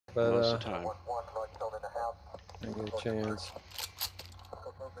but most of the time. I get a chance.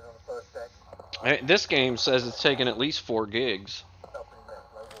 This game says it's taking at least 4 gigs.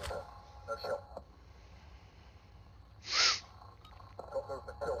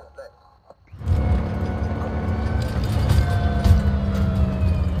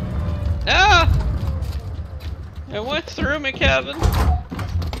 Ah! It went through me, Kevin.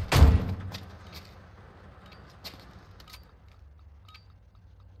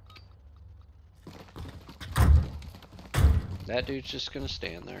 That dude's just gonna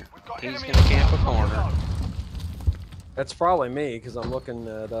stand there. He's gonna camp a corner. That's probably me, because I'm looking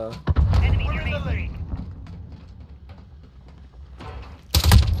at, Enemy near me.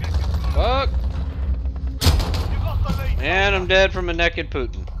 Fuck! And I'm dead from a naked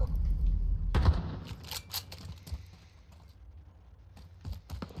Putin.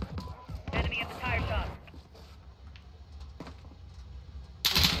 Enemy at the tire shop.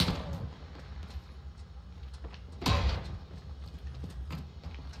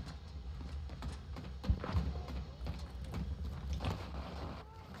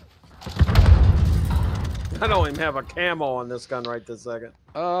 I don't even have a camo on this gun right this second.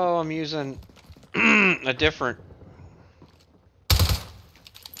 Oh, I'm using a different.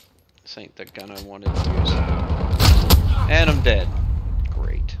 This ain't the gun I wanted to use. And I'm dead.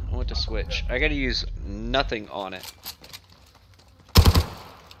 Great. I want to switch. I gotta use nothing on it.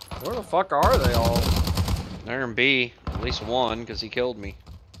 Where the fuck are they all? They're in B. At least one, because he killed me.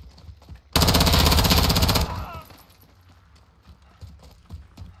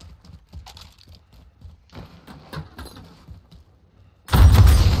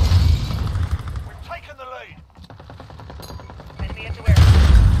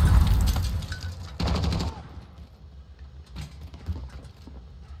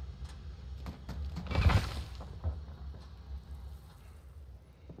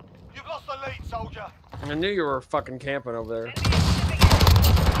 I knew you were fucking camping over there.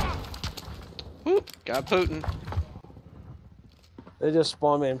 Whoop, got Putin. They just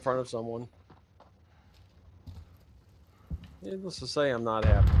spawned me in front of someone. Needless to say, I'm not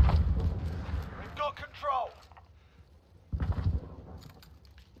happy. We've got control.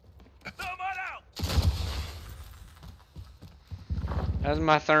 Thermite out. That's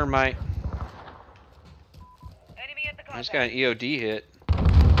my thermite. Enemy at the I just got an EOD hit.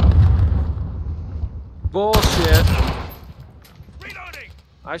 Bullshit. Reloading.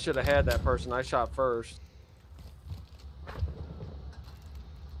 I should have had that person. I shot first.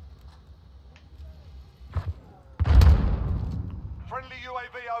 Friendly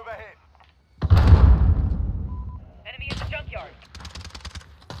UAV overhead. Enemy at the junkyard.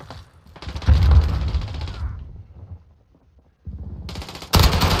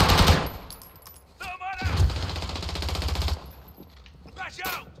 Thermite out. Flash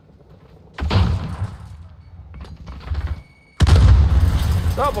out.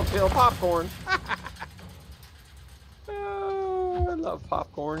 Double kill popcorn. Oh, I love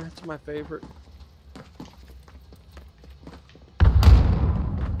popcorn. It's my favorite.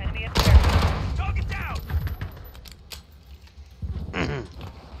 Enemy at the airport. Target down.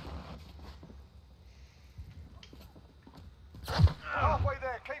 Halfway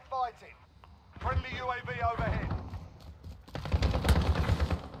there. Keep fighting. Friendly UAV overhead.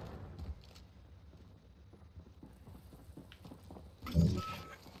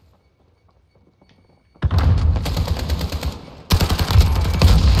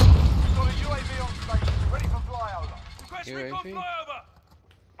 UAV?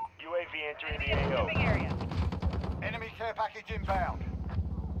 UAV entering the Enemy AO. in the area. Enemy care package inbound.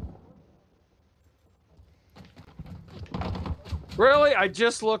 Really? I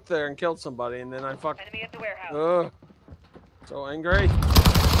just looked there and killed somebody, and then I fucking. Enemy at the warehouse. Ugh. So angry.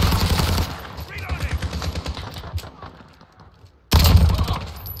 Reloading.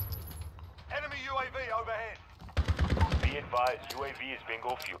 Enemy UAV overhead. Be advised, UAV is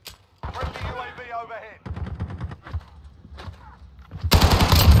bingo fuel. Friendly UAV overhead.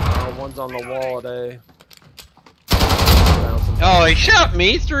 One's on the wall at A. Oh, he shot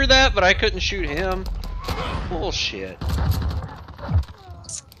me through that, but I couldn't shoot him. Bullshit.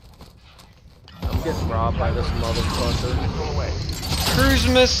 I'm getting robbed by this motherfucker. Cruise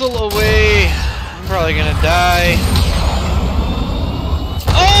missile away. I'm probably gonna die.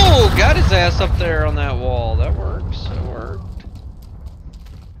 Oh, got his ass up there on that wall. That works. It worked.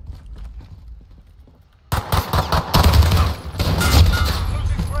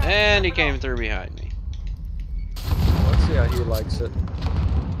 And he came through behind me. Let's see how he likes it.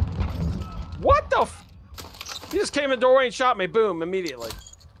 What the f? He just came in the doorway and shot me. Boom, immediately.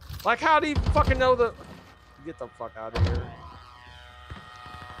 Like, how do you fucking know the... Get the fuck out of here.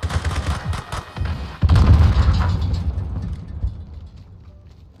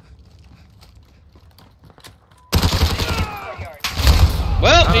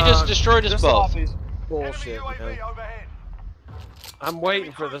 just destroyed us this both. lobby's Enemy bullshit, UAV man. overhead. I'm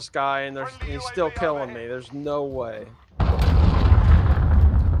waiting for this guy, and he's still killing me. There's no way.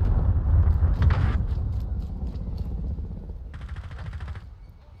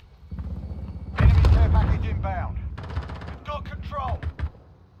 Enemy care package inbound. We've got control.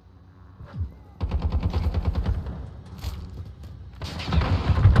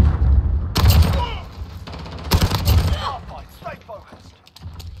 Alright, stay focused.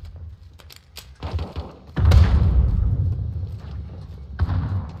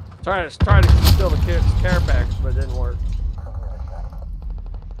 Trying to steal the care package, but it didn't work.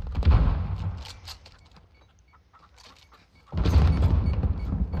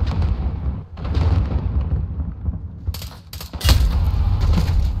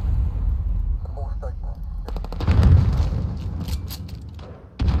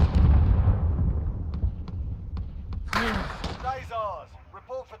 Day's ours.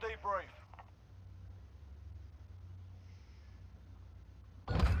 Report for debrief.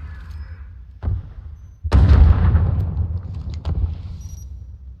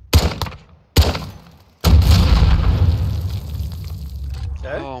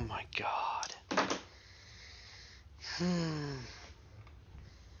 Okay. Oh my god.